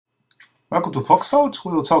Welcome to VoxVote.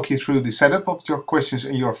 We will talk you through the setup of your questions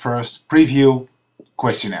in your first preview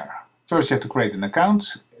questionnaire. First you have to create an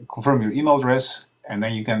account, confirm your email address, and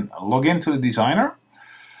then you can log into the designer.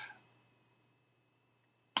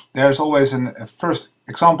 There's always a first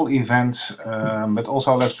example event, but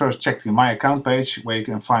also let's first check the My Account page where you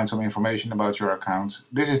can find some information about your account.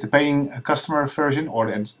 This is the paying customer version or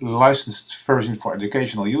the licensed version for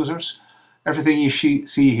educational users. Everything you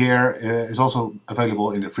see here is also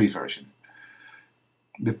available in the free version.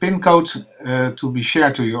 The PIN code to be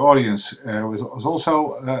shared to your audience is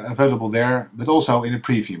also available there, but also in the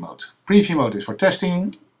preview mode. Preview mode is for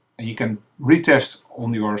testing, and you can retest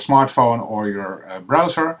on your smartphone or your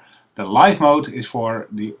browser. The live mode is for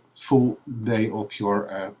the full day of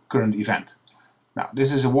your current event. Now,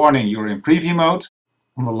 this is a warning, you're in preview mode.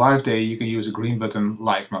 On the live day, you can use the green button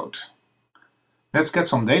live mode. Let's get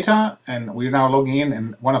some data, and we're now logging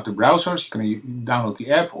in one of the browsers. You can download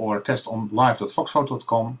the app or test on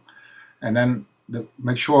live.voxvote.com, and then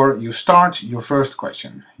make sure you start your first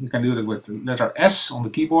question. You can do that with the letter S on the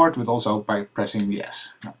keyboard, but also by pressing the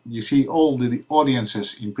S. Now, you see all the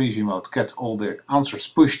audiences in preview mode get all their answers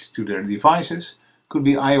pushed to their devices. Could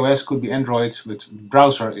be iOS, could be Android, but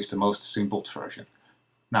browser is the most simple version.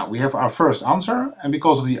 Now we have our first answer, and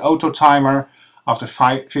because of the auto timer, after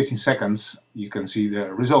 15 seconds, you can see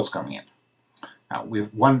the results coming in. Now,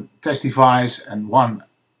 with one test device and one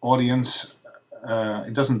audience,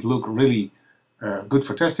 it doesn't look really good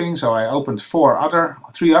for testing. So I opened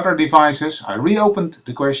three other devices. I reopened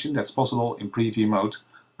the question. That's possible in preview mode.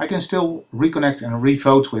 I can still reconnect and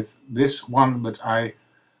revote with this one, but I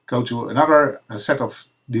go to another set of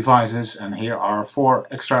devices, and here are 4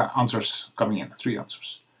 extra answers coming in, 3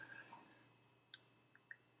 answers.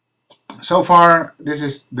 So far, this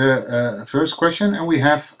is the first question, and we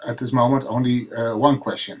have at this moment only one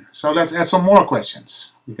question. So let's add some more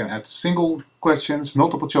questions. We can add single questions,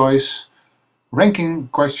 multiple choice, ranking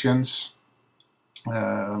questions,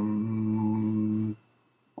 word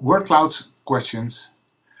cloud questions.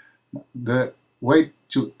 The way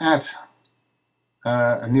to add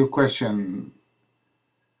a new question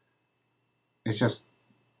is just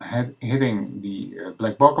hitting the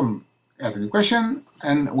black button, add a new question,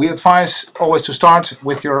 and we advise always to start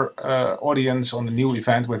with your audience on the new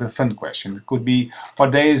event with a fun question. It could be,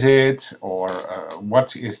 what day is it, or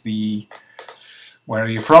where are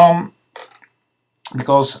you from?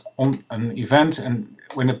 Because on an event, and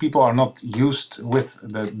when the people are not used with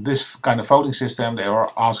this kind of voting system, they are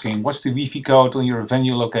asking, what's the Wi-Fi code on your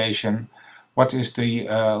venue location? What is the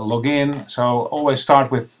login? So always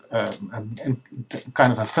start with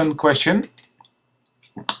kind of a fun question,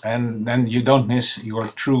 and then you don't miss your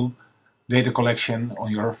true data collection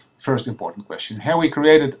on your first important question. Here we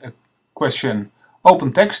created a question,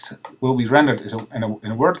 open text, will be rendered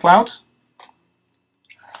in a word cloud.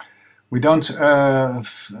 We don't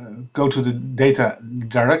go to the data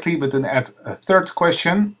directly, but then add a third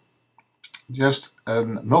question, just a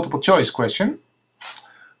multiple choice question,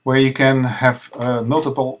 where you can have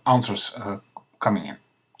multiple answers coming in.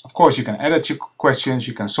 Of course, you can edit your questions,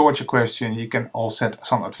 you can sort your question, you can all set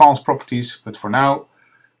some advanced properties, but for now,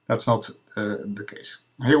 that's not the case.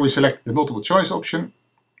 Here we select the multiple choice option,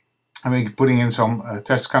 and we're putting in some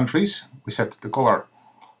test countries. We set the color,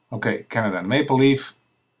 okay, Canada and Maple Leaf,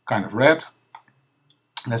 kind of red.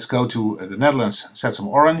 Let's go to the Netherlands, set some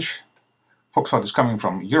orange. VoxVote is coming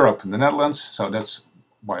from Europe and the Netherlands, so that's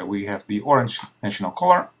why we have the orange national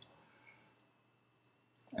color.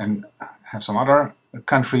 And have some other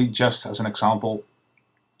country just as an example.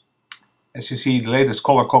 As you see, the latest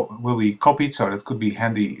color will be copied, so that could be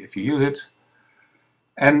handy if you use it.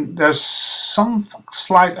 And there's some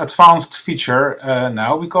slight advanced feature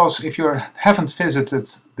now, because if you haven't visited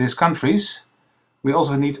these countries, we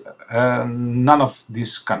also need none of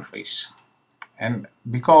these countries. And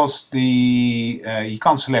because you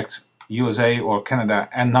can't select USA or Canada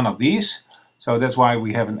and none of these, so that's why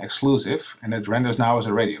we have an exclusive, and it renders now as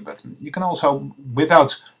a radio button. You can also,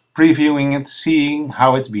 without previewing it, seeing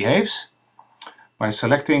how it behaves, by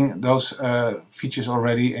selecting those features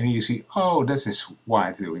already, and you see, oh, this is why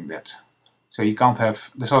it's doing that. So you can't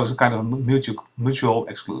have, this is a kind of mutual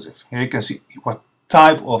exclusive. Here you can see what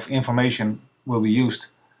type of information will be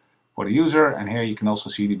used for the user, and here you can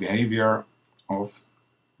also see the behavior of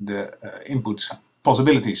the input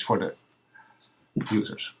possibilities for the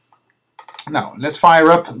users. Now let's fire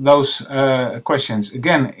up those questions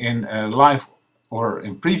again in live or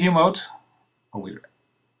in preview mode,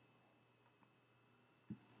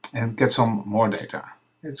 and get some more data.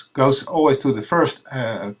 It goes always to the first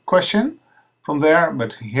question from there,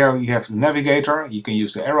 but here you have the navigator. You can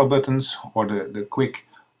use the arrow buttons or the quick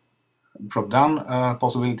drop-down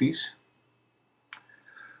possibilities.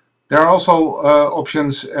 There are also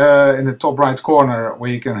options in the top right corner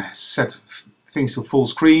where you can set things to full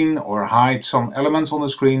screen or hide some elements on the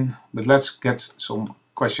screen. But let's get some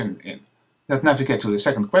question in. Let's navigate to the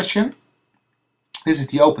second question. This is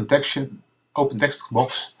the open text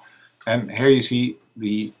box, and here you see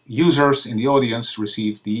the users in the audience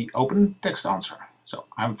receive the open text answer. So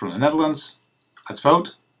I'm from the Netherlands, let's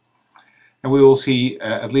vote. And we will see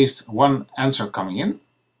at least one answer coming in,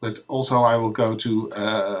 but also I will go to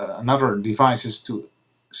another devices to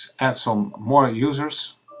add some more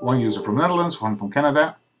users. One user from the Netherlands, one from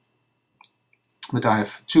Canada. But I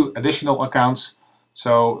have 2 additional accounts,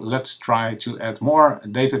 so let's try to add more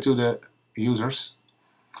data to the users.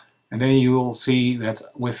 And then you will see that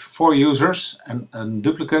with 4 users and a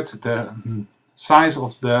duplicate, the size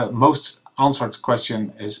of the most answered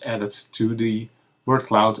question is added to the word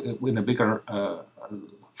cloud in a bigger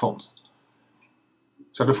font.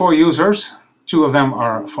 So the 4 users, 2 of them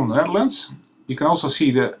are from the Netherlands. You can also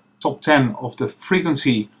see the top 10 of the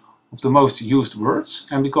frequency of the most used words,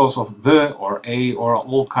 and because of the or a or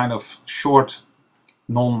all kind of short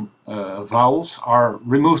non-vowels are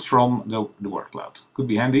removed from the word cloud. Could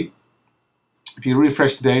be handy. If you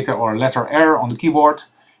refresh the data or letter R on the keyboard,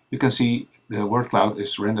 you can see the word cloud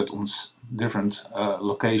is rendered on different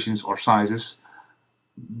locations or sizes.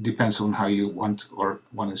 Depends on how you want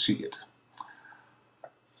to see it.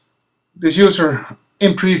 This user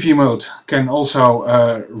in preview mode can also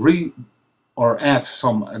add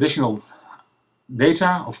some additional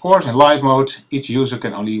data. Of course, in live mode, each user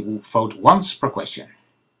can only vote once per question.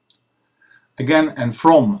 Again and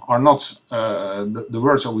from are not the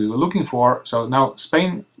words that we were looking for, so now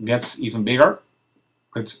Spain gets even bigger,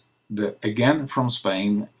 but the again from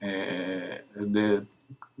Spain,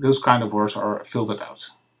 those kind of words are filtered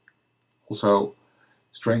out. Also,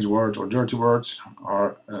 strange words or dirty words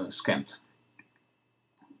are scanned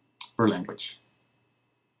per language.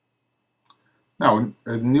 Now,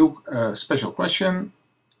 a new special question,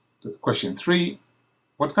 question 3.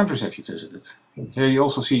 What countries have you visited? Here you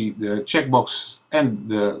also see the checkbox and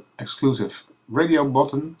the exclusive radio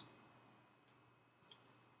button.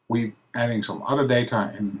 We're adding some other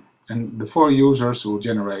data in, and the 4 users will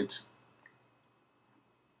generate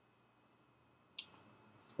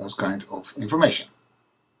those kind of information.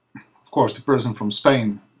 Of course, the person from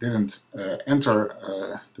Spain didn't enter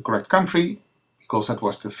the correct country because that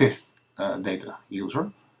was the 5th data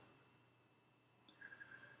user.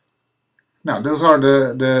 Now, those are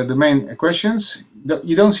the main questions.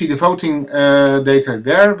 You don't see the voting data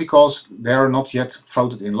there because they are not yet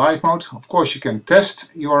voted in live mode. Of course, you can test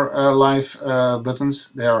your live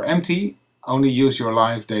buttons. They are empty. Only use your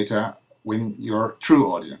live data when you're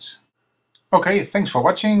true audience. Okay, thanks for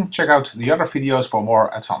watching. Check out the other videos for more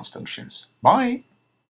advanced functions. Bye!